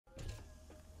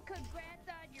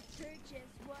Just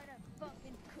what a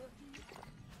fucking cookie.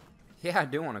 Yeah, I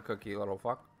do want a cookie, little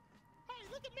fuck. Hey,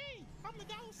 look at me! I'm the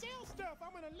guy who sells stuff.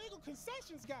 I'm an illegal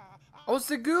concessions guy. Oh, it's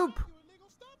the Goop. I do illegal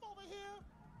stuff over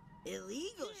here.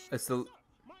 Illegal It's the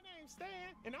My name's Stan,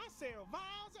 and I sell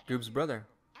vials of Goop's brother.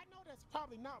 I know that's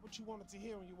probably not what you wanted to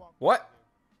hear when you walked. What?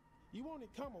 You want it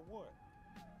come or what?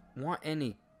 Want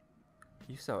any?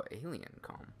 You sell alien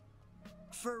cum.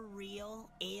 For real?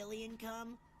 Alien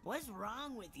cum? What's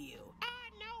wrong with you? I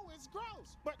know it's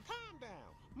gross, but calm down.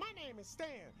 My name is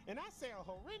Stan, and I sell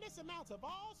horrendous amounts of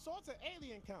all sorts of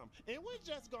alien cum, and we're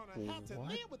just gonna have to What?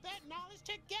 live with that knowledge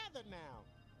together now.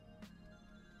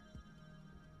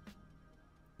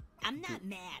 I'm not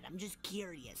mad, I'm just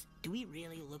curious. Do we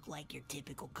really look like your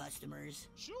typical customers?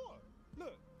 Sure.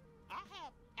 Look, I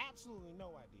have absolutely no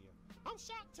idea. I'm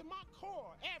shocked to my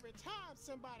core every time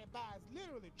somebody buys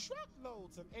literally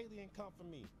truckloads of alien cum from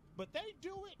me. But they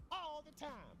do it all the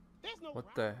time. There's no What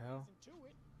rhyme the or hell? reason to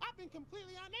it. I've been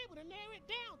completely unable to narrow it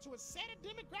down to a set of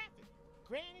demographics.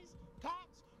 Grannies,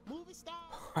 cops, movie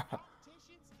stars,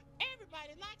 politicians.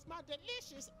 Everybody likes my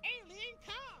delicious alien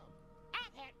cum.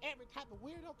 I've had every type of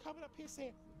weirdo coming up here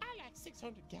saying, I like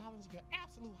 600 gallons of your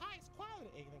absolute highest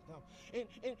quality alien cum.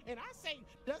 And I say,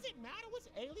 does it matter which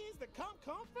aliens the cum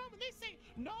come from? And they say,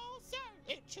 no, sir,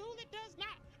 it truly does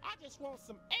not. I just want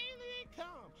some alien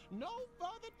cum. No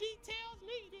further details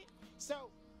needed.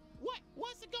 So,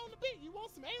 what's it going to be? You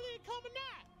want some alien cum or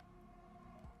not?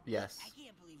 Yes. I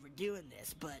can't believe we're doing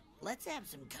this, but let's have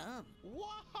some cum.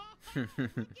 What? Look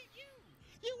at you.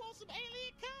 You want some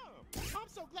alien cum? I'm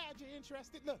so glad you're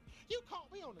interested. Look, you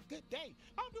caught me on a good day.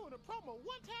 I'm doing a promo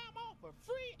one-time offer,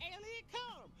 free alien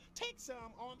cum. Take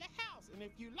some on the house, and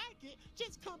if you like it,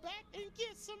 just come back and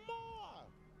get some more.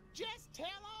 Just tell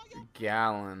all your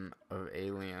Gallon of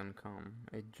alien cum.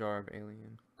 A jar of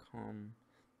alien cum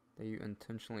that you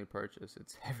intentionally purchase.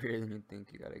 It's heavier than you think.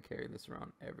 You gotta carry this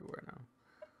around everywhere now.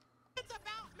 friends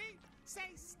about me. Say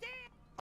Stan